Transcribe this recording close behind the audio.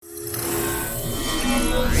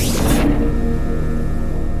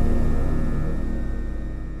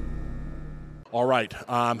All right.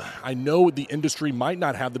 I know the industry might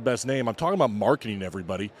not have the best name. I'm talking about marketing,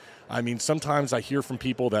 everybody. I mean, sometimes I hear from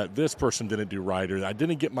people that this person didn't do right or I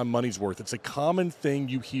didn't get my money's worth. It's a common thing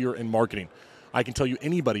you hear in marketing. I can tell you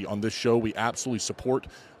anybody on this show we absolutely support,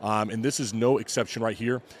 and this is no exception right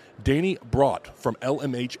here. Danny Braught from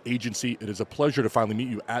LMH Agency. It is a pleasure to finally meet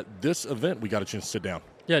you at this event. We got a chance to sit down.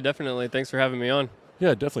 Yeah, definitely. Thanks for having me on.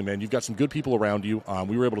 Yeah, definitely, man. You've got some good people around you.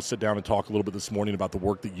 We were able to sit down and talk a little bit this morning about the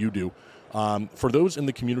work that you do. For those in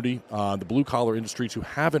the community, the blue-collar industries who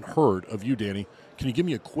haven't heard of you, Danny, can you give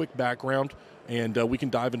me a quick background, and we can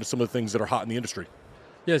dive into some of the things that are hot in the industry?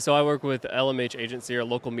 Yeah, so I work with LMH Agency, or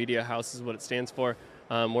Local Media House is what it stands for.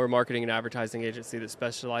 We're a marketing and advertising agency that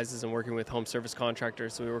specializes in working with home service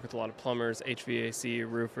contractors. So we work with a lot of plumbers, HVAC,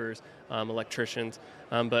 roofers, electricians.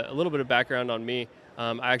 But a little bit of background on me.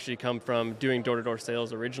 I actually come from doing door-to-door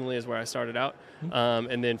sales originally is where I started out.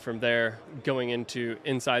 And then from there, going into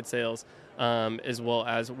inside sales, as well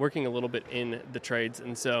as working a little bit in the trades.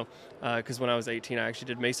 And so, because when I was 18, I actually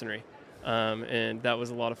did masonry. And that was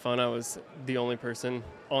a lot of fun. I was the only person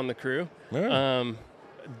on the crew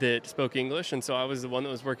that spoke English. And so I was the one that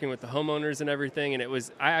was working with the homeowners and everything.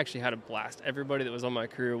 And I actually had a blast. Everybody that was on my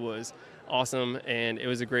crew was awesome. And it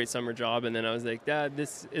was a great summer job. And then I was like, Dad,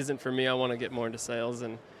 this isn't for me. I want to get more into sales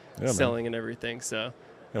and selling and everything. So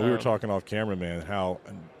we were talking off camera, man, how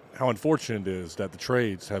unfortunate it is that the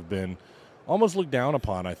trades have been almost looked down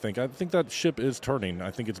upon. I think that ship is turning.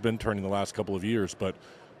 I think it's been turning the last couple of years, but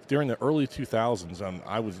during the early 2000s,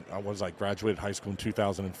 I graduated high school in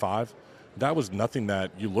 2005. That was nothing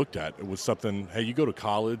that you looked at. It was something, hey, you go to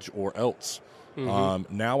college or else.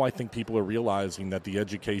 Mm-hmm. Now I think people are realizing that the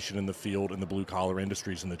education in the field and the blue-collar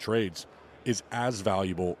industries and the trades is as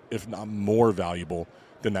valuable, if not more valuable,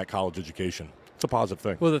 than that college education. It's a positive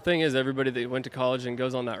thing. Well, the thing is, everybody that went to college and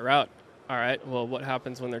goes on that route, all right, well, what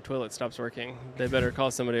happens when their toilet stops working? They better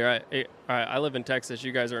call somebody. All right, I live in Texas.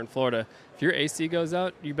 You guys are in Florida. If your AC goes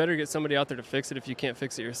out, you better get somebody out there to fix it if you can't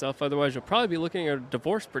fix it yourself. Otherwise, you'll probably be looking at a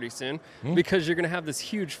divorce pretty soon because you're going to have this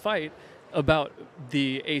huge fight about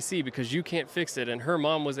the AC because you can't fix it, and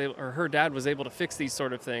her dad was able to fix these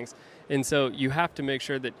sort of things. And so you have to make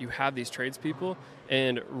sure that you have these tradespeople.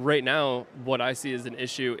 And right now, what I see as an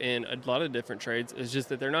issue in a lot of different trades is just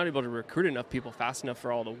that they're not able to recruit enough people fast enough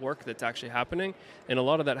for all the work that's actually happening. And a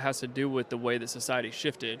lot of that has to do with the way that society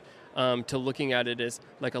shifted to looking at it as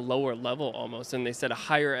like a lower level almost. And they said a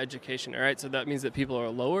higher education. All right, so that means that people are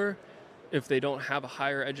lower if they don't have a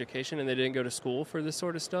higher education and they didn't go to school for this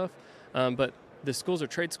sort of stuff. But the schools are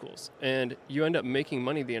trade schools, and you end up making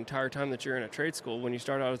money the entire time that you're in a trade school when you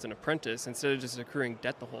start out as an apprentice instead of just accruing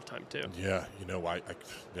debt the whole time too. Yeah,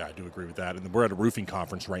 I do agree with that. And we're at a roofing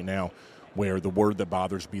conference right now where the word that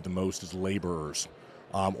bothers me the most is laborers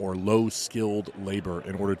or low-skilled labor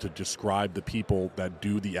in order to describe the people that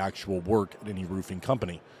do the actual work at any roofing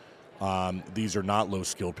company. These are not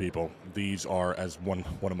low-skilled people. These are, as one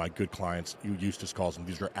of my good clients, Eustace calls them,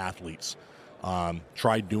 these are athletes.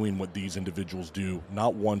 Try doing what these individuals do,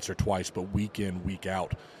 not once or twice, but week in, week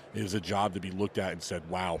out. It is a job to be looked at and said,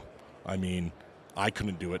 wow, I mean, I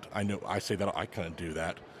couldn't do it. I say that I couldn't do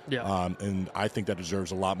that. Yeah. And I think that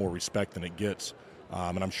deserves a lot more respect than it gets.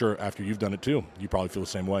 And I'm sure after you've done it too, you probably feel the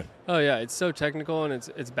same way. Oh yeah, it's so technical and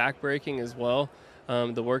it's backbreaking as well.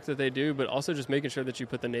 The work that they do, but also just making sure that you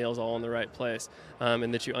put the nails all in the right place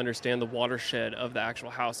and that you understand the watershed of the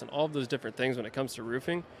actual house and all of those different things when it comes to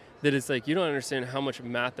roofing, that it's like you don't understand how much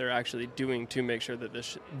math they're actually doing to make sure that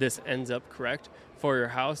this ends up correct for your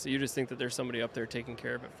house. You just think that there's somebody up there taking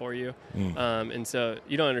care of it for you. And so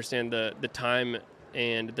you don't understand the time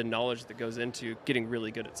and the knowledge that goes into getting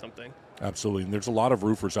really good at something. Absolutely. And there's a lot of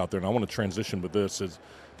roofers out there, and I want to transition with this, is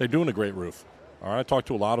they're doing a great roof. All right, I talked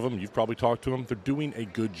to a lot of them. You've probably talked to them. They're doing a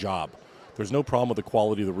good job. There's no problem with the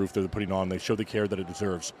quality of the roof that they're putting on. They show the care that it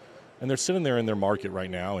deserves. And they're sitting there in their market right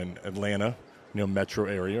now in Atlanta, metro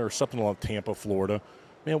area, or something like Tampa, Florida.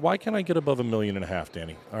 Man, why can't I get above $1.5 million,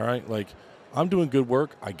 Danny? All right, like I'm doing good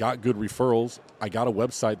work. I got good referrals. I got a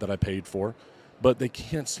website that I paid for, but they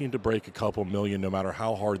can't seem to break a couple million no matter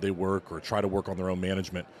how hard they work or try to work on their own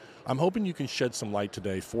management. I'm hoping you can shed some light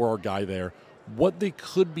today for our guy there, what they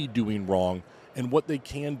could be doing wrong and what they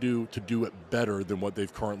can do to do it better than what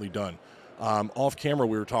they've currently done. Off camera,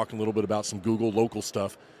 we were talking a little bit about some Google local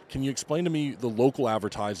stuff. Can you explain to me the local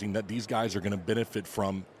advertising that these guys are going to benefit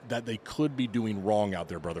from that they could be doing wrong out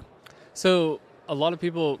there, brother? So a lot of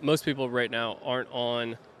people, most people right now aren't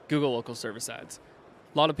on Google local service ads.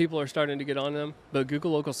 A lot of people are starting to get on them, but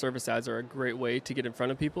Google local service ads are a great way to get in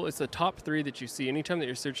front of people. It's the top 3 that you see anytime that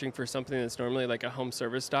you're searching for something that's normally like a home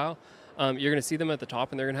service style. You're going to see them at the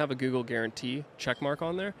top, and they're going to have a Google guarantee check mark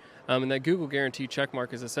on there. And that Google guarantee check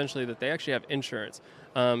mark is essentially that they actually have insurance,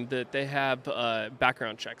 that they have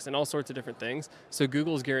background checks and all sorts of different things. So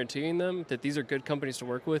Google's guaranteeing them that these are good companies to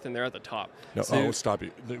work with, and they're at the top. No, I'll stop you.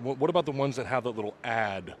 What about the ones that have that little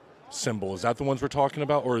ad symbol? Is that the ones we're talking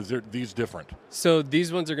about, or is there these different? So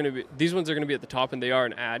these ones are going to be at the top, and they are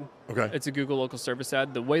an ad. Okay. It's a Google local service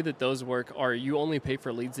ad. The way that those work are you only pay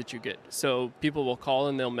for leads that you get. So people will call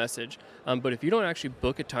and they'll message. But if you don't actually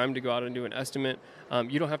book a time to go out and do an estimate,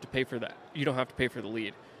 you don't have to pay for that. You don't have to pay for the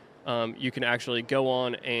lead. You can actually go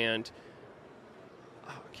on and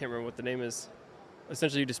I can't remember what the name is.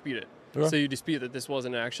 Essentially, you dispute it. Okay. So you dispute that this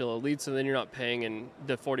wasn't actually a lead, so then you're not paying in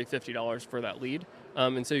the $40, $50 for that lead.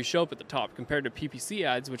 And so you show up at the top compared to PPC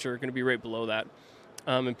ads, which are going to be right below that.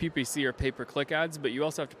 And PPC are pay-per-click ads, but you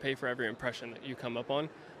also have to pay for every impression that you come up on,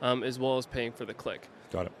 as well as paying for the click.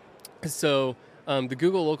 Got it. So the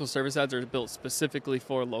Google local service ads are built specifically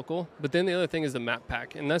for local. But then the other thing is the map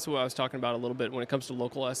pack, and that's what I was talking about a little bit when it comes to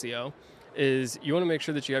local SEO. Is you want to make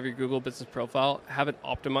sure that you have your Google business profile, have it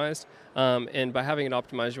optimized. And by having it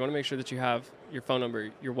optimized, you want to make sure that you have your phone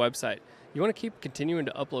number, your website. You want to keep continuing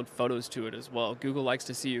to upload photos to it as well. Google likes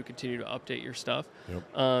to see you continue to update your stuff.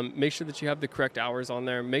 Yep. Make sure that you have the correct hours on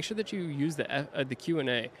there. Make sure that you use the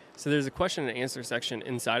Q&A. So there's a question and answer section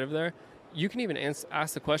inside of there. You can even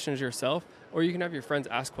ask the questions yourself, or you can have your friends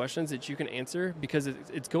ask questions that you can answer because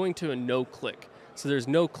it's going to a no click. So there's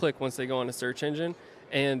no click once they go on a search engine.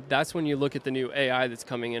 And that's when you look at the new AI that's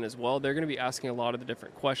coming in as well. They're going to be asking a lot of the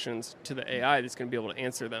different questions to the AI that's going to be able to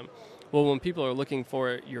answer them. Well, when people are looking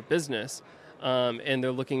for your business and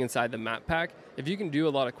they're looking inside the map pack, if you can do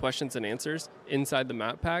a lot of questions and answers inside the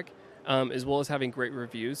map pack, as well as having great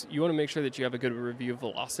reviews, you want to make sure that you have a good review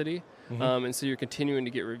velocity. Mm-hmm. And so you're continuing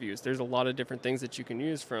to get reviews. There's a lot of different things that you can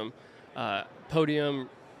use from Podium.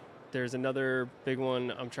 There's another big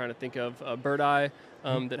one I'm trying to think of, Bird Eye,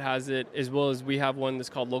 that has it, as well as we have one that's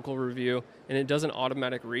called Local Review, and it does an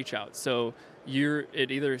automatic reach out. So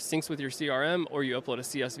it either syncs with your CRM or you upload a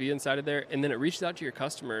CSV inside of there, and then it reaches out to your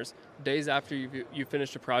customers days after you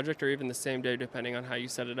finished a project, or even the same day, depending on how you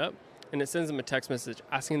set it up. And it sends them a text message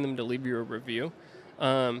asking them to leave you a review.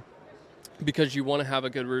 Because you want to have a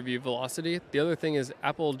good review velocity. The other thing is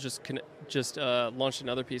Apple just launched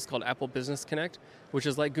another piece called Apple Business Connect, which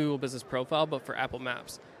is like Google Business Profile, but for Apple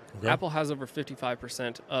Maps. Okay. Apple has over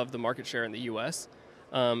 55% of the market share in the U.S.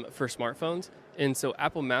 For smartphones. And so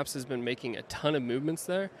Apple Maps has been making a ton of movements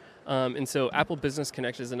there. And so Apple Business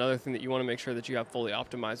Connect is another thing that you want to make sure that you have fully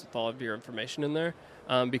optimized with all of your information in there.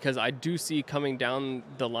 Because I do see coming down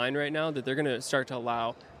the line right now that they're going to start to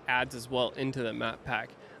allow ads as well into the map pack.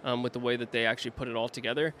 With the way that they actually put it all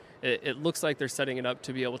together. It looks like they're setting it up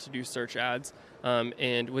to be able to do search ads.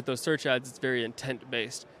 And with those search ads, it's very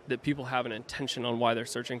intent-based, that people have an intention on why they're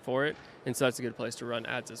searching for it. And so that's a good place to run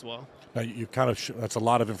ads as well. Now, you kind of that's a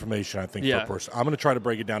lot of information, I think, for a person. I'm going to try to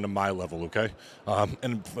break it down to my level, okay?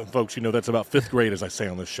 And folks, that's about fifth grade, as I say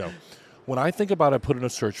on this show. When I think about I put in a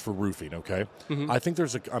search for roofing, okay, mm-hmm. I think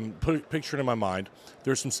I'm picturing in my mind,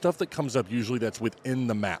 there's some stuff that comes up usually that's within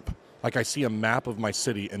the map. Like I see a map of my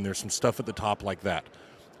city, and there's some stuff at the top like that.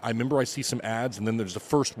 I remember I see some ads, and then there's the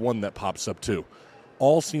first one that pops up too.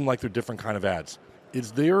 All seem like they're different kind of ads.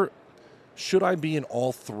 Should I be in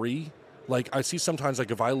all three? Like I see sometimes, like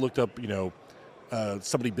if I looked up,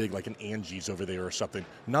 somebody big like an Angie's over there or something,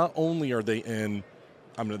 not only are they in,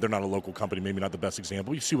 they're not a local company, maybe not the best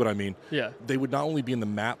example. You see what I mean? Yeah. They would not only be in the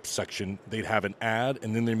map section, they'd have an ad,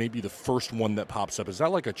 and then there may be the first one that pops up. Is that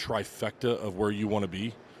like a trifecta of where you want to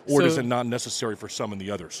be? Or is it not necessary for some and the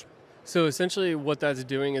others? So essentially what that's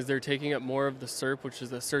doing is they're taking up more of the SERP, which is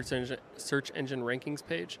the search engine rankings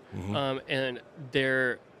page, mm-hmm. And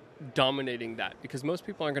they're dominating that because most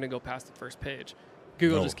people aren't going to go past the first page.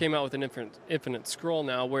 Google just came out with an infinite scroll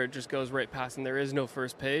now where it just goes right past and there is no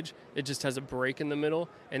first page. It just has a break in the middle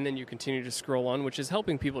and then you continue to scroll on, which is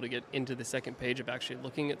helping people to get into the second page of actually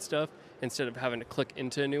looking at stuff instead of having to click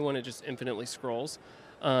into a new one. It just infinitely scrolls.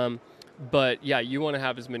 But yeah, you want to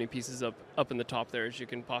have as many pieces up in the top there as you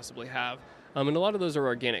can possibly have. And a lot of those are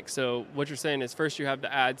organic. So what you're saying is first you have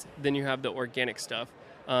the ads, then you have the organic stuff,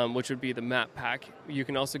 which would be the map pack. You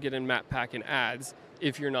can also get in map pack and ads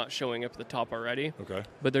if you're not showing up at the top already. Okay.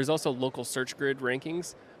 But there's also local search grid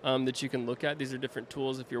rankings that you can look at. These are different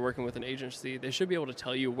tools. If you're working with an agency, they should be able to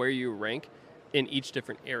tell you where you rank in each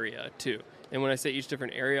different area too. And when I say each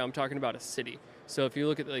different area, I'm talking about a city. So if you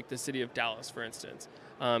look at like the city of Dallas, for instance,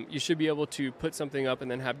 you should be able to put something up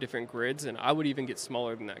and then have different grids. And I would even get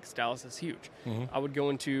smaller than that because Dallas is huge. I would go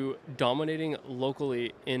into dominating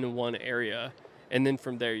locally in one area, and then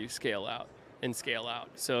from there you scale out.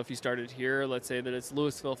 So if you started here, let's say that it's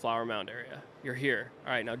Louisville Flower Mound area. You're here.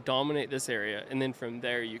 All right, now dominate this area, and then from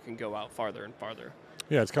there you can go out farther and farther.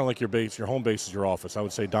 Yeah, it's kind of like your base. Your home base is your office. I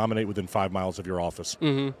would say dominate within 5 miles of your office.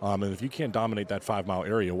 And if you can't dominate that 5 mile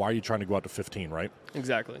area, why are you trying to go out to 15, right?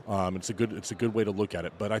 Exactly. It's a good way to look at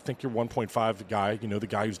it. But I think your 1.5 guy, the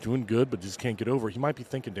guy who's doing good but just can't get over, he might be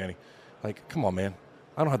thinking, Danny, like, come on, man,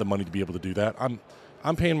 I don't have the money to be able to do that.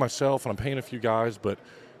 I'm paying myself and I'm paying a few guys, but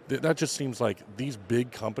that just seems like these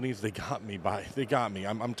big companies, they got me.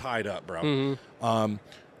 I'm tied up, bro.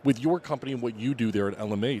 With your company and what you do there at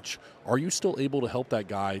LMH, are you still able to help that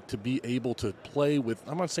guy to be able to play with,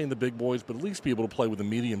 I'm not saying the big boys, but at least be able to play with a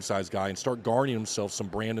medium-sized guy and start garnering himself some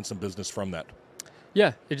brand and some business from that?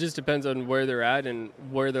 Yeah, it just depends on where they're at and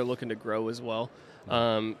where they're looking to grow as well,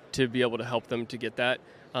 to be able to help them to get that.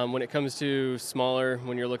 When it comes to smaller,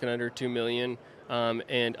 when you're looking under 2 million,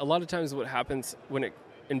 and a lot of times what happens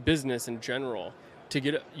in business in general,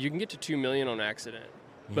 you can get to 2 million on accident.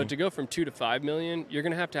 But to go from 2 to 5 million, you're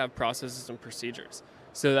going to have processes and procedures.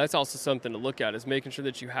 So that's also something to look at, is making sure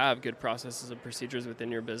that you have good processes and procedures within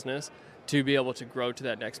your business to be able to grow to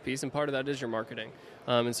that next piece. And part of that is your marketing.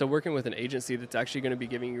 And so working with an agency that's actually going to be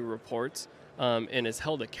giving you reports and is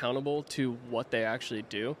held accountable to what they actually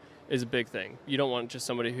do is a big thing. You don't want just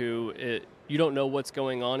somebody you don't know what's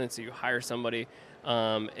going on, and so you hire somebody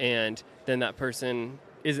and then that person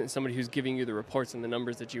isn't somebody who's giving you the reports and the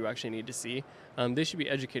numbers that you actually need to see. They should be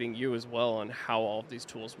educating you as well on how all of these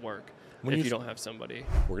tools work if you don't have somebody.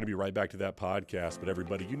 We're going to be right back to that podcast, but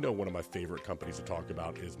everybody, one of my favorite companies to talk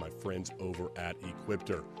about is my friends over at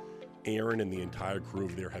Equipter. Aaron and the entire crew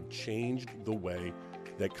over there have changed the way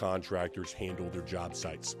that contractors handle their job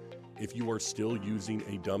sites. If you are still using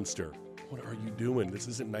a dumpster, what are you doing? This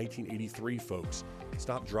isn't 1983, folks.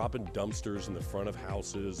 Stop dropping dumpsters in the front of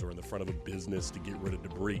houses or in the front of a business to get rid of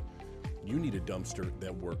debris. You need a dumpster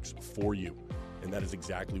that works for you. And that is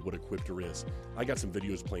exactly what Equipter is. I got some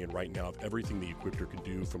videos playing right now of everything the Equipter can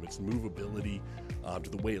do, from its movability to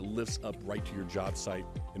the way it lifts up right to your job site.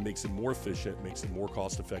 It makes it more efficient, makes it more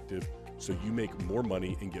cost effective, so you make more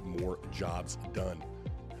money and get more jobs done.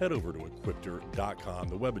 Head over to Equipter.com.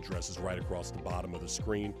 The web address is right across the bottom of the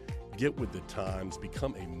screen. Get with the times,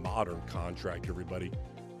 become a modern contractor, everybody,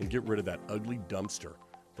 and get rid of that ugly dumpster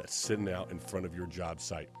that's sitting out in front of your job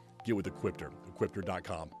site. Get with Equipter,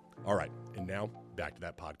 Equipter.com. All right, and now back to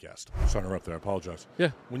that podcast. Sorry to interrupt there. I apologize.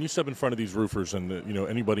 Yeah. When you step in front of these roofers and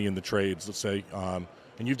anybody in the trades, let's say, and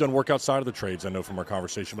you've done work outside of the trades, I know from our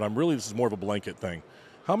conversation, but this is more of a blanket thing.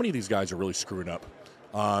 How many of these guys are really screwing up?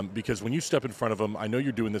 Because when you step in front of them, I know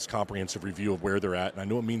you're doing this comprehensive review of where they're at, and I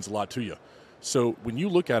know it means a lot to you. So when you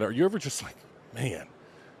look at it, are you ever just like, man,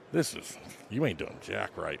 you ain't doing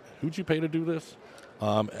jack right. Who'd you pay to do this?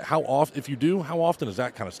 How often is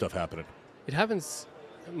that kind of stuff happening? It happens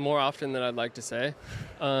more often than I'd like to say,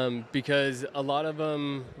 because a lot of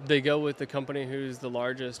them, they go with the company who's the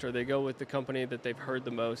largest, or they go with the company that they've heard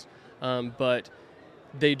the most, but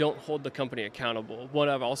they don't hold the company accountable. What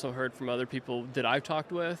I've also heard from other people that I've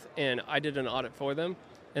talked with, and I did an audit for them,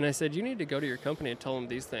 and I said, you need to go to your company and tell them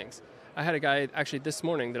these things. I had a guy actually this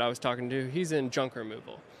morning that I was talking to. He's in junk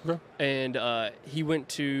removal, and he went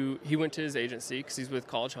to his agency because he's with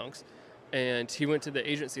College Hunks, and he went to the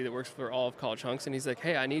agency that works for all of College Hunks, and he's like,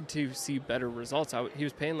 hey, I need to see better results. He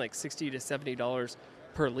was paying like $60 to $70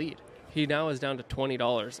 per lead. He now is down to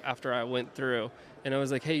 $20 after I went through, and I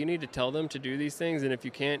was like, hey, you need to tell them to do these things, and if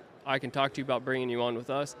you can't, I can talk to you about bringing you on with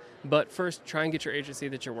us. But first, try and get your agency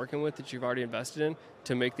that you're working with, that you've already invested in,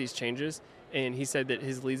 to make these changes. And he said that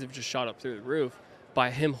his leads have just shot up through the roof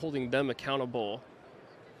by him holding them accountable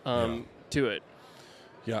to it.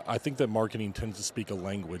 Yeah, I think that marketing tends to speak a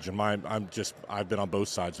language, and I've been on both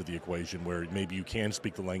sides of the equation where maybe you can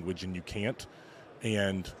speak the language and you can't,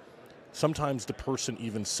 and sometimes the person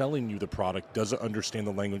even selling you the product doesn't understand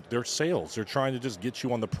the language. They're sales. They're trying to just get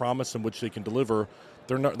you on the promise in which they can deliver.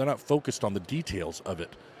 They're not focused on the details of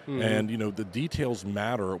it. Mm-hmm. And the details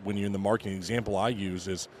matter when you're in the marketing. Example I use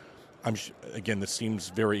is, again, this seems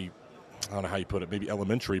very, I don't know how you put it, maybe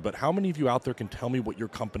elementary, but how many of you out there can tell me what your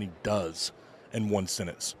company does in one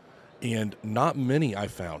sentence? And not many, I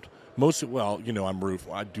found. I'm roof.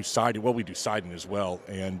 I do siding. Well, we do siding as well.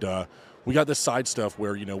 And we got this side stuff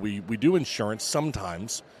where, we do insurance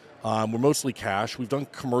sometimes. We're mostly cash. We've done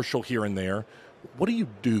commercial here and there. What do you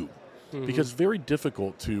do? Mm-hmm. Because it's very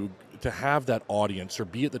difficult to to have that audience or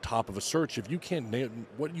be at the top of a search if you can't nail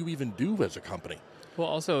what you even do as a company. Well,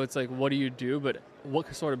 also, it's like, what do you do, but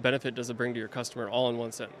what sort of benefit does it bring to your customer, all in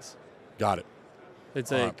one sentence? Got it.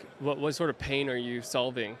 It's like, what sort of pain are you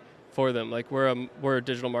solving for them? Like, we're a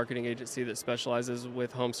digital marketing agency that specializes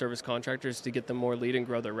with home service contractors to get them more lead and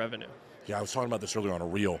grow their revenue. Yeah, I was talking about this earlier on a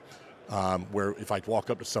reel, where if I walk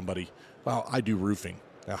up to somebody, well, I do roofing.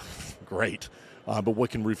 Great. But what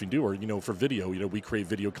can roofing do? Or, for video, we create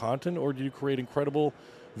video content, or do you create incredible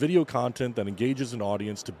video content that engages an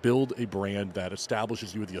audience to build a brand that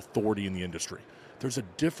establishes you with the authority in the industry? There's a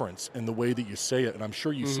difference in the way that you say it, and I'm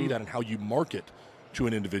sure you see that in how you market to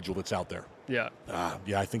an individual that's out there. Yeah.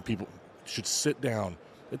 I think people should sit down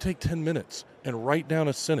and take 10 minutes and write down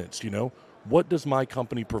a sentence, what does my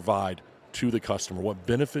company provide to the customer? What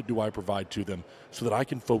benefit do I provide to them so that I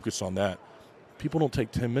can focus on that? People don't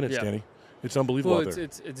take 10 minutes, Danny. It's unbelievable out there.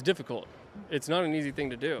 It's difficult. It's not an easy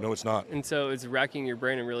thing to do. No, it's not. And so it's racking your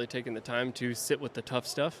brain and really taking the time to sit with the tough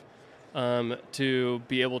stuff, to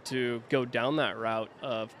be able to go down that route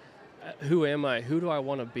of who am I? Who do I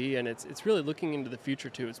want to be? And it's really looking into the future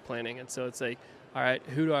too. It's planning. And so it's like, all right,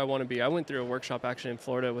 who do I want to be? I went through a workshop actually in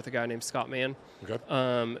Florida with a guy named Scott Mann,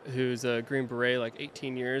 who's a Green Beret, like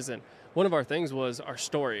 18 years. And one of our things was our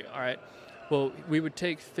story. All right. Well, we would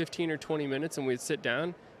take 15 or 20 minutes and we'd sit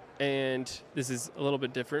down, and this is a little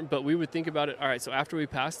bit different, but we would think about it. All right, so after we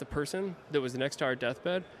passed the person that was next to our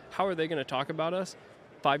deathbed, how are they going to talk about us?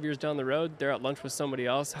 5 years down the road, they're at lunch with somebody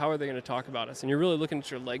else. How are they going to talk about us? And you're really looking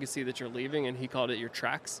at your legacy that you're leaving, and he called it your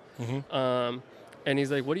tracks. And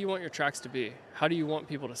he's like, what do you want your tracks to be? How do you want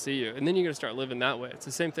people to see you? And then you got to start living that way. It's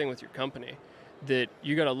the same thing with your company, that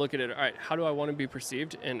you got to look at it. All right, how do I want to be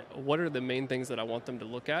perceived, and what are the main things that I want them to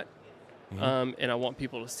look at, and I want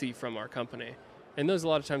people to see from our company? And those a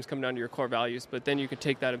lot of times come down to your core values, but then you can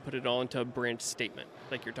take that and put it all into a brand statement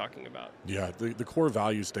like you're talking about. Yeah, the core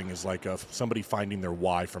values thing is like somebody finding their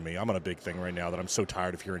why for me. I'm on a big thing right now that I'm so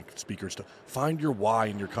tired of hearing speakers to find your why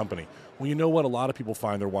in your company. Well, you know what? A lot of people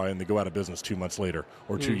find their why and they go out of business 2 months later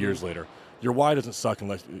or 2 years later. Your why doesn't suck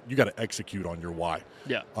unless you got to execute on your why.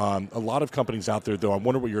 Yeah. A lot of companies out there, though, I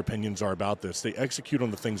wonder what your opinions are about this. They execute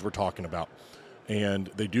on the things we're talking about, and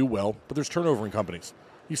they do well, but there's turnover in companies.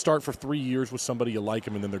 You start for 3 years with somebody, you like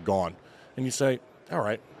them, and then they're gone. And you say, all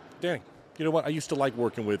right, dang, you know what? I used to like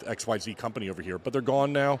working with XYZ company over here, but they're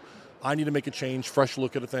gone now. I need to make a change, fresh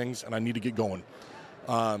look at things, and I need to get going.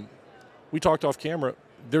 We talked off camera.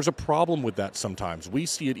 There's a problem with that sometimes. We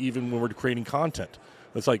see it even when we're creating content.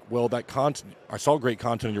 It's like, well, that content, I saw great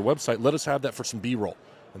content on your website. Let us have that for some B-roll.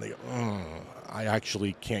 And they go, I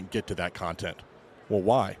actually can't get to that content. Well,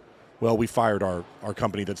 why? Well, we fired our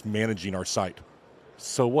company that's managing our site.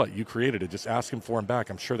 So what? You created it. Just ask them for them back.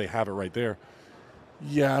 I'm sure they have it right there.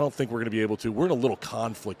 Yeah, I don't think we're going to be able to. We're in a little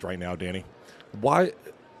conflict right now, Danny. Why?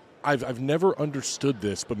 I've never understood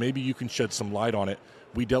this, but maybe you can shed some light on it.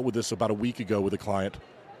 We dealt with this about a week ago with a client.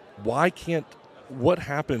 What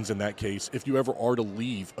happens in that case if you ever are to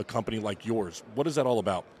leave a company like yours? What is that all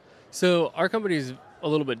about? So our company is a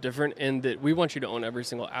little bit different in that we want you to own every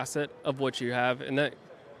single asset of what you have, and that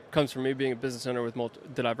comes from me being a business owner with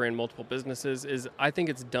that I've ran multiple businesses. Is I think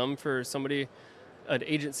it's dumb for somebody, an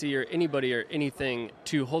agency or anybody or anything,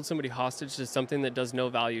 to hold somebody hostage to something that does no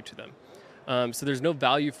value to them. So there's no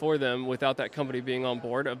value for them without that company being on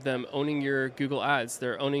board of them owning your Google Ads.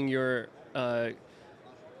 They're owning your Google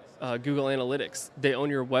Analytics. They own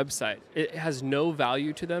your website. It has no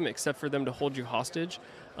value to them except for them to hold you hostage.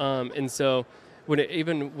 And so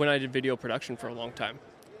even when I did video production for a long time,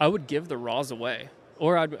 I would give the raws away.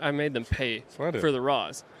 Or I made them pay for the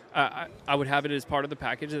raws. I would have it as part of the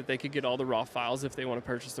package that they could get all the raw files if they want to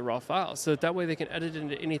purchase the raw files. So that way they can edit it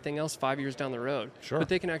into anything else 5 years down the road. Sure. But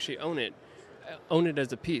they can actually own it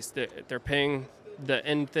as a piece. They're paying, the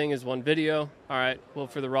end thing is one video. All right, well,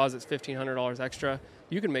 for the raws, it's $1,500 extra.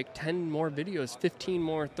 You can make 10 more videos, 15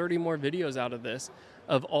 more, 30 more videos out of this,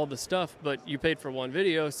 of all the stuff, but you paid for one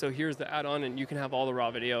video, so here's the add-on, and you can have all the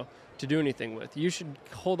raw video to do anything with. You should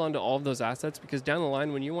hold on to all of those assets, because down the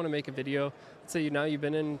line, when you want to make a video, let's say you've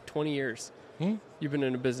been in 20 years, you've been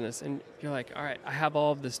in a business, and you're like, all right, I have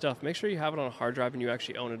all of this stuff. Make sure you have it on a hard drive and you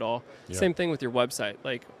actually own it all. Yeah. Same thing with your website.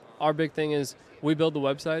 Like, our big thing is we build the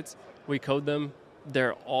websites, we code them,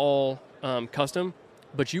 they're all custom,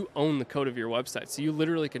 but you own the code of your website. So you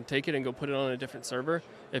literally can take it and go put it on a different server.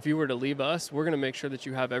 If you were to leave us, we're going to make sure that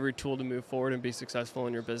you have every tool to move forward and be successful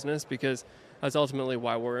in your business, because that's ultimately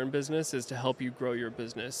why we're in business, is to help you grow your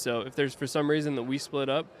business. So if there's for some reason that we split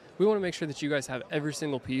up, we want to make sure that you guys have every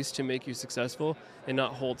single piece to make you successful and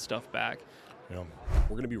not hold stuff back. Yeah. We're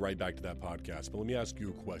going to be right back to that podcast, but let me ask you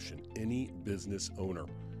a question. Any business owner,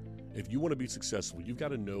 If you want to be successful, you've got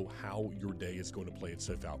to know how your day is going to play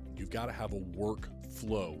itself out. You've got to have a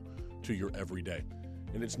workflow to your everyday.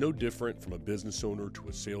 And it's no different from a business owner to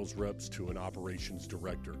a sales rep to an operations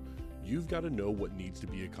director. You've got to know what needs to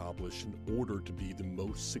be accomplished in order to be the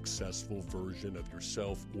most successful version of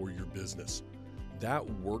yourself or your business. That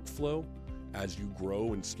workflow, as you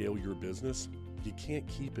grow and scale your business, you can't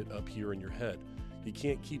keep it up here in your head. You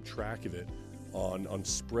can't keep track of it on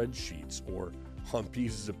spreadsheets or on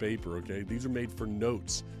pieces of paper, okay? These are made for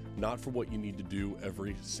notes, not for what you need to do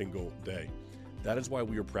every single day. That is why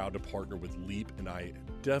we are proud to partner with Leap, and I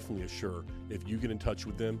definitely assure if you get in touch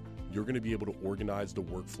with them, you're going to be able to organize the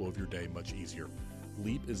workflow of your day much easier.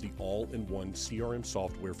 Leap is the all-in-one CRM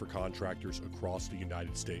software for contractors across the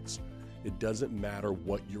United States. It doesn't matter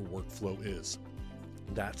what your workflow is.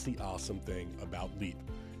 That's the awesome thing about Leap.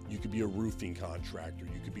 You could be a roofing contractor.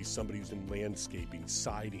 You could be somebody who's in landscaping,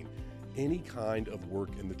 siding, any kind of work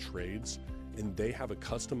in the trades, and they have a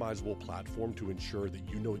customizable platform to ensure that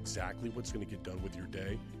you know exactly what's going to get done with your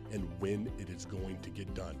day and when it is going to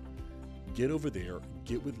get done. Get over there,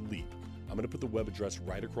 get with Leap. I'm going to put the web address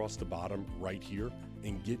right across the bottom right here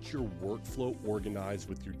and get your workflow organized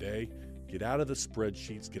with your day. Get out of the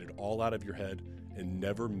spreadsheets, get it all out of your head, and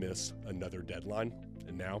never miss another deadline.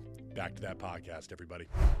 And now, back to that podcast, everybody.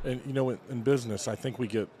 And you know, in business, I think we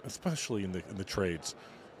get, especially in the trades,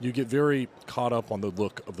 you get very caught up on the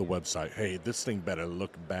look of the website. Hey, this thing better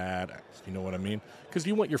look bad. You know what I mean? Because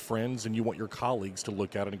you want your friends and you want your colleagues to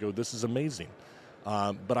look at it and go, this is amazing.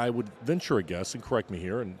 But I would venture a guess, and correct me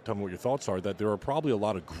here and tell me what your thoughts are, that there are probably a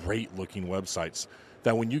lot of great looking websites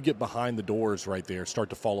that when you get behind the doors right there start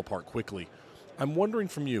to fall apart quickly. I'm wondering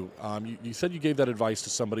from you, you said you gave that advice to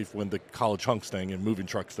somebody when the college hunks thing and moving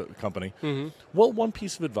trucks company. Mm-hmm. What one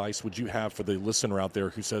piece of advice would you have for the listener out there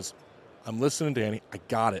who says, I'm listening, Danny, I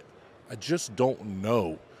got it. I just don't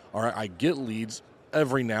know. All right, I get leads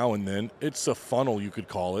every now and then. It's a funnel, you could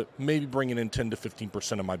call it, maybe bringing in 10 to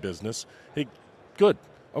 15% of my business. Hey, good.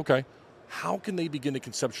 Okay. How can they begin to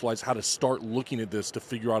conceptualize how to start looking at this to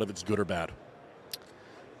figure out if it's good or bad?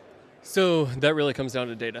 So that really comes down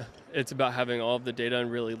to data. It's about having all of the data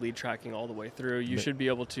and really lead tracking all the way through. You should be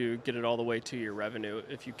able to get it all the way to your revenue.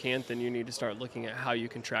 If you can't, then you need to start looking at how you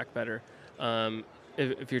can track better.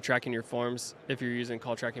 If you're tracking your forms, if you're using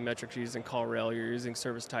call tracking metrics, you're using CallRail, you're using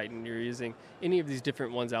Service Titan, you're using any of these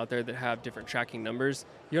different ones out there that have different tracking numbers,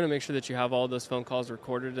 you want to make sure that you have all those phone calls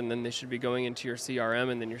recorded, and then they should be going into your CRM,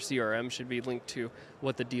 and then your CRM should be linked to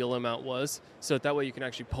what the deal amount was, so that way you can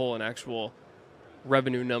actually pull an actual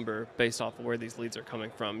revenue number based off of where these leads are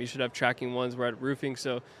coming from. You should have tracking ones. We're at roofing,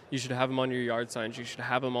 so you should have them on your yard signs. You should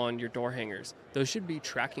have them on your door hangers. Those should be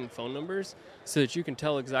tracking phone numbers so that you can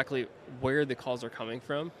tell exactly where the calls are coming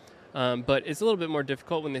from. But it's a little bit more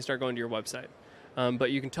difficult when they start going to your website.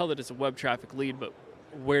 But you can tell that it's a web traffic lead, but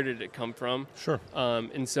where did it come from? Sure.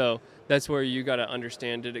 And so that's where you got to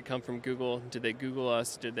understand, did it come from Google? Did they Google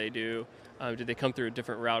us? Did they come through a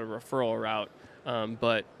different route, a referral route?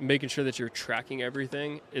 But making sure that you're tracking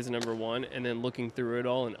everything is number one, and then looking through it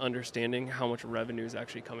all and understanding how much revenue is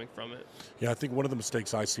actually coming from it. Yeah, I think one of the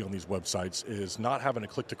mistakes I see on these websites is not having a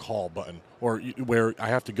click to call button, or where I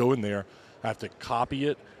have to go in there, I have to copy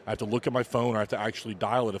it, I have to look at my phone, or I have to actually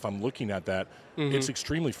dial it if I'm looking at that. Mm-hmm. It's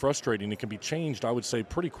extremely frustrating. It can be changed, I would say,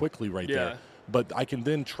 pretty quickly there. But I can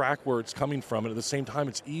then track where it's coming from, and at the same time,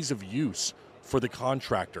 it's ease of use for the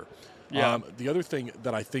contractor. Yeah. The other thing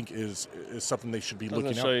that I think is something they should be looking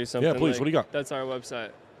at. I'll show you something. Yeah, please. What do you got? That's our website.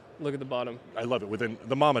 Look at the bottom. I love it. Within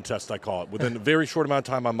the mama test, I call it. Within a very short amount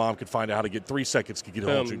of time, my mom could find out how to get 3 seconds to get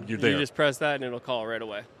hold of you. You're there. You just press that and it'll call right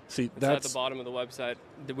away. See, it's at the bottom of the website.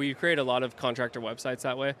 We create a lot of contractor websites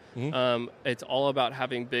that way. Mm-hmm. It's all about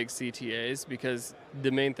having big CTAs because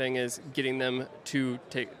the main thing is getting them to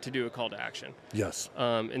do a call to action. Yes.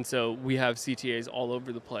 And so we have CTAs all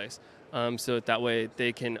over the place. So that way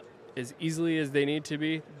they can, as easily as they need to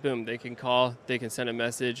be, boom, they can call, they can send a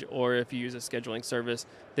message, or if you use a scheduling service,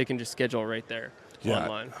 they can just schedule right there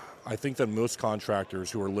online. I think that most contractors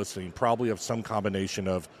who are listening probably have some combination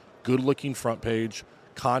of good-looking front page,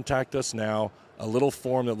 contact us now, a little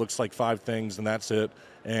form that looks like 5 things, and that's it,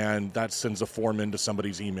 and that sends a form into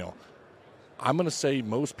somebody's email. I'm going to say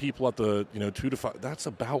most people at the 2 to 5, that's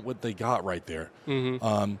about what they got right there.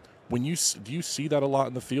 Mm-hmm. Do you see that a lot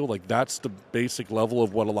in the field? Like that's the basic level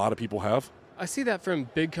of what a lot of people have? I see that from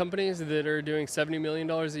big companies that are doing $70 million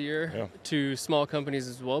a year to small companies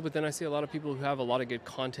as well. But then I see a lot of people who have a lot of good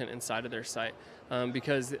content inside of their site.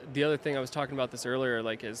 Because the other thing I was talking about this earlier,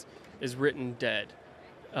 like is written dead.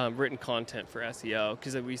 written content for SEO,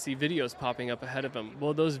 because we see videos popping up ahead of them.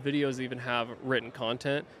 Well, those videos even have written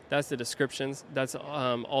content. That's the descriptions. That's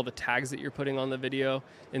all the tags that you're putting on the video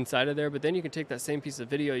inside of there. But then you can take that same piece of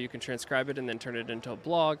video, you can transcribe it and then turn it into a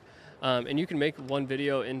blog. And you can make one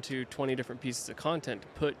video into 20 different pieces of content to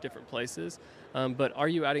put different places. But are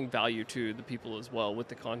you adding value to the people as well with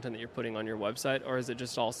the content that you're putting on your website, or is it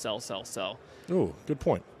just all sell, sell, sell? Oh, good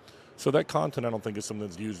point. So that content I don't think is something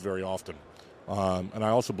that's used very often. And I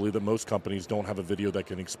also believe that most companies don't have a video that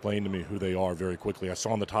can explain to me who they are very quickly. I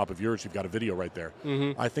saw on the top of yours, you've got a video right there.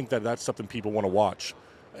 I think that that's something people want to watch.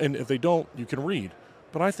 And if they don't, you can read.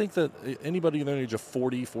 But I think that anybody in the age of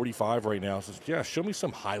 40, 45 right now says, yeah, show me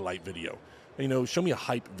some highlight video. Show me a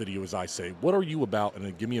hype video, as I say. What are you about? And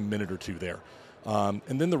then give me a minute or two there. And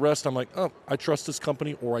then the rest, I'm like, oh, I trust this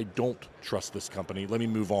company or I don't trust this company. Let me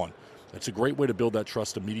move on. It's a great way to build that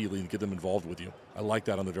trust immediately and get them involved with you. I like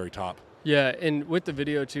that on the very top. Yeah, and with the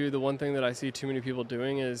video too, the one thing that I see too many people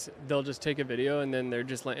doing is they'll just take a video and then they're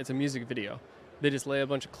just like, it's a music video. They just lay a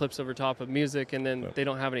bunch of clips over top of music and then they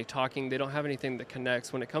don't have any talking. They don't have anything that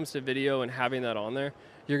connects. When it comes to video and having that on there,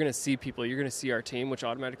 you're going to see people. You're going to see our team, which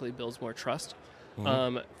automatically builds more trust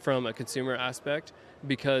from a consumer aspect.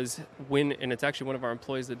 Because and it's actually one of our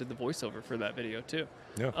employees that did the voiceover for that video too.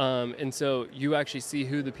 Yeah. And so you actually see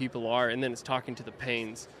who the people are, and then it's talking to the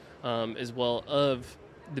pains as well of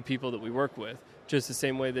the people that we work with. Just the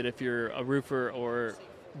same way that if you're a roofer or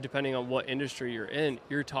depending on what industry you're in,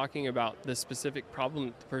 you're talking about the specific problem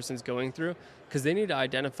that the person's going through, because they need to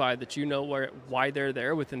identify that you know why they're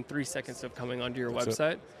there within 3 seconds of coming onto your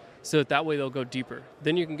website. So that way they'll go deeper.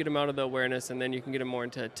 Then you can get them out of the awareness, and then you can get them more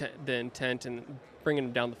into the intent and bringing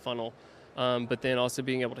them down the funnel. But then also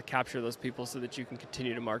being able to capture those people so that you can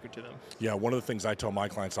continue to market to them. Yeah, one of the things I tell my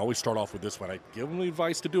clients, I always start off with this one. I give them the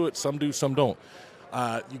advice to do it. Some do, some don't.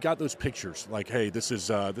 You got those pictures like, hey, this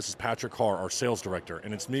is Patrick Carr, our sales director,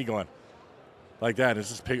 and it's me going like that.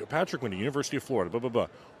 This is Patrick went to University of Florida, blah, blah, blah.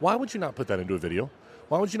 Why would you not put that into a video?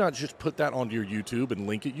 Why would you not just put that onto your YouTube and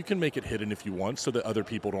link it? You can make it hidden if you want so that other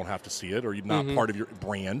people don't have to see it or you're not part of your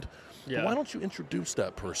brand. Yeah. But why don't you introduce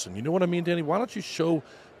that person? You know what I mean, Danny? Why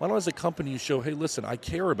don't as a company you show, hey, listen, I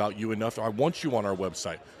care about you enough. I want you on our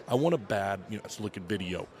website. I want a bad, looking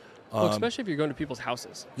video. Well, especially if you're going to people's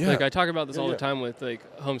houses. Yeah. Like I talk about this all the time with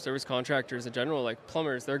like home service contractors in general, like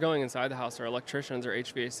plumbers, they're going inside the house, or electricians or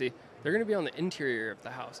HVAC. They're going to be on the interior of the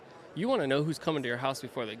house. You want to know who's coming to your house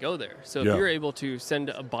before they go there. So if you're able to send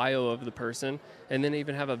a bio of the person and then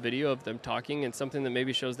even have a video of them talking and something that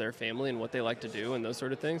maybe shows their family and what they like to do and those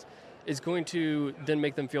sort of things, is going to then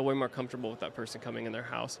make them feel way more comfortable with that person coming in their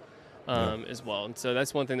house as well. And so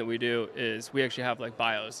that's one thing that we do is we actually have like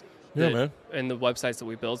bios and the websites that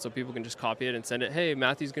we build so people can just copy it and send it. Hey,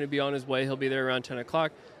 Matthew's going to be on his way. He'll be there around 10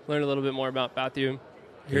 o'clock. Learn a little bit more about Matthew.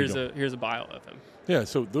 Here's a bio of him. Yeah,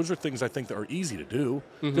 so those are things I think that are easy to do,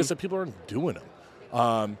 just that people aren't doing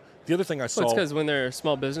them. The other thing I saw... Well, it's because when they're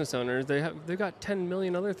small business owners, they've got 10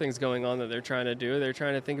 million other things going on that they're trying to do. They're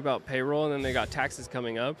trying to think about payroll, and then they got taxes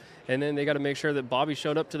coming up, and then they got to make sure that Bobby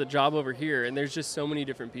showed up to the job over here, and there's just so many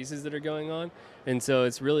different pieces that are going on, and so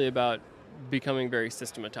it's really about becoming very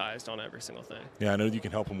systematized on every single thing. Yeah, I know you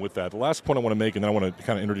can help them with that. The last point I want to make, and then I want to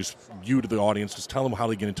kind of introduce you to the audience, just tell them how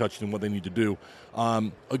they get in touch with you and what they need to do.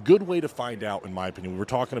 A good way to find out, in my opinion, we were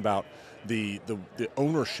talking about the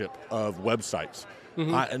ownership of websites.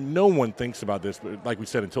 And no one thinks about this, but like we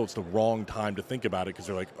said, until it's the wrong time to think about it, because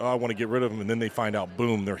they're like, oh, I want to get rid of them, and then they find out,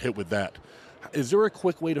 boom, they're hit with that. Is there a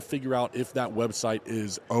quick way to figure out if that website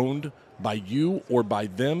is owned by you or by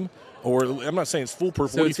them? Or I'm not saying it's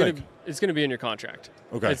foolproof. So what do you think? It's going to be in your contract.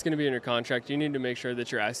 Okay. It's going to be in your contract. You need to make sure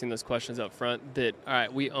that you're asking those questions up front that, all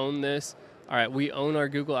right, we own this. All right, we own our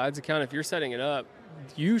Google Ads account. If you're setting it up,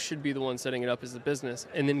 you should be the one setting it up as a business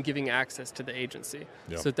and then giving access to the agency.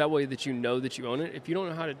 Yep. So that way that you know that you own it. If you don't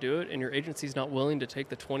know how to do it and your agency's not willing to take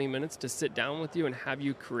the 20 minutes to sit down with you and have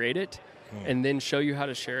you create it and then show you how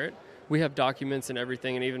to share it, we have documents and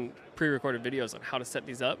everything and even pre-recorded videos on how to set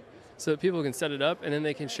these up so that people can set it up and then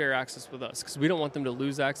they can share access with us, because we don't want them to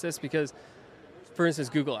lose access. Because, for instance,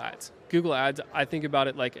 Google Ads. Google Ads, I think about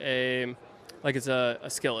it like it's a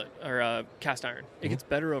skillet or a cast iron. It gets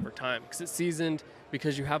better over time because it's seasoned,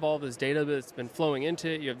 because you have all this data that's been flowing into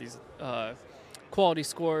it. You have these quality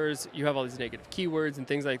scores. You have all these negative keywords and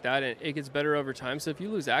things like that, and it gets better over time. So if you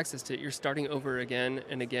lose access to it, you're starting over again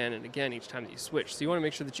and again and again each time that you switch. So you want to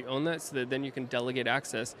make sure that you own that so that then you can delegate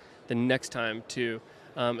access the next time to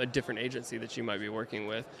a different agency that you might be working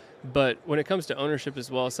with. But when it comes to ownership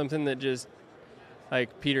as well, something that just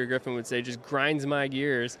like Peter Griffin would say, just grinds my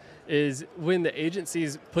gears, is when the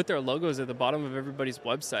agencies put their logos at the bottom of everybody's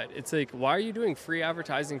website. It's like, why are you doing free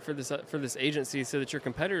advertising for this agency so that your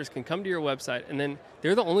competitors can come to your website, and then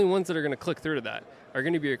they're the only ones that are going to click through to that, are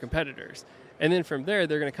going to be your competitors. And then from there,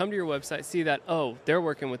 they're going to come to your website, see that, oh, they're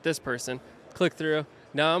working with this person, click through.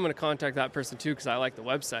 Now I'm going to contact that person too because I like the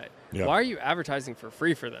website. Yeah. Why are you advertising for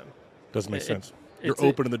free for them? Doesn't make sense. You're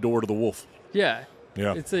opening the door to the wolf. Yeah.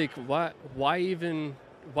 Yeah. It's like, why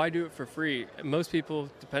do it for free? Most people,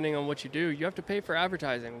 depending on what you do, you have to pay for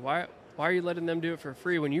advertising. Why are you letting them do it for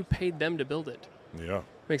free when you paid them to build it? Yeah.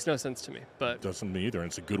 Makes no sense to me. But doesn't me either. And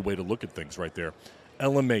it's a good way to look at things right there.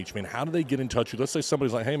 LMH, man, how do they get in touch with you? Let's say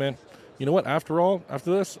somebody's like, hey, man, you know what? After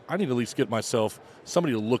this, I need to at least get myself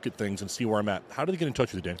somebody to look at things and see where I'm at. How do they get in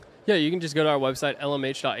touch with you, Dan? Yeah, you can just go to our website,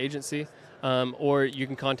 lmh.agency, or you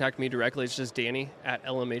can contact me directly. It's just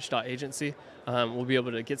Danny@lmh.agency. We'll be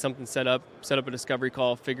able to get something set up a discovery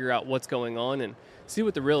call, figure out what's going on, and see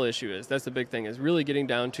what the real issue is. That's the big thing, is really getting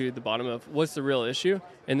down to the bottom of what's the real issue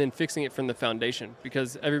and then fixing it from the foundation.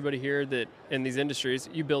 Because everybody here that in these industries,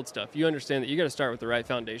 you build stuff. You understand that you got to start with the right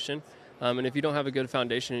foundation. And if you don't have a good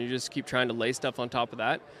foundation and you just keep trying to lay stuff on top of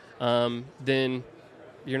that, then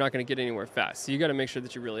you're not going to get anywhere fast. So you got to make sure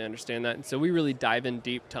that you really understand that. And so we really dive in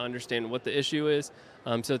deep to understand what the issue is,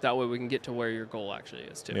 so that way we can get to where your goal actually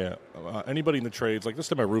is too. Yeah. Anybody in the trades, like this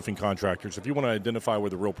to my roofing contractors, if you want to identify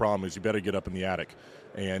where the real problem is, you better get up in the attic.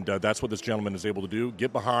 And that's what this gentleman is able to do.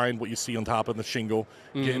 Get behind what you see on top of the shingle,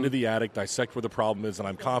 get into the attic, dissect where the problem is, and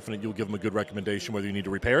I'm confident you'll give them a good recommendation whether you need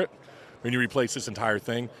to repair it when you replace this entire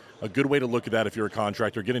thing. A good way to look at that if you're a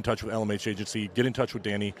contractor, get in touch with LMH Agency, get in touch with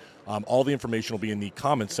Danny. All the information will be in the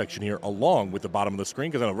comments section here along with the bottom of the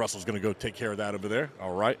screen, because I know Russell's going to go take care of that over there.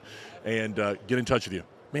 All right. And get in touch with you.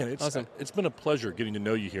 Man, it's awesome. It's been a pleasure getting to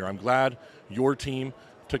know you here. I'm glad your team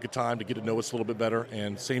took a time to get to know us a little bit better,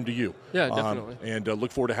 and same to you. Yeah, definitely. And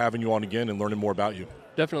look forward to having you on again and learning more about you.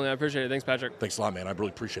 Definitely. I appreciate it. Thanks, Patrick. Thanks a lot, man. I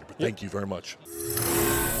really appreciate it. But thank you very much.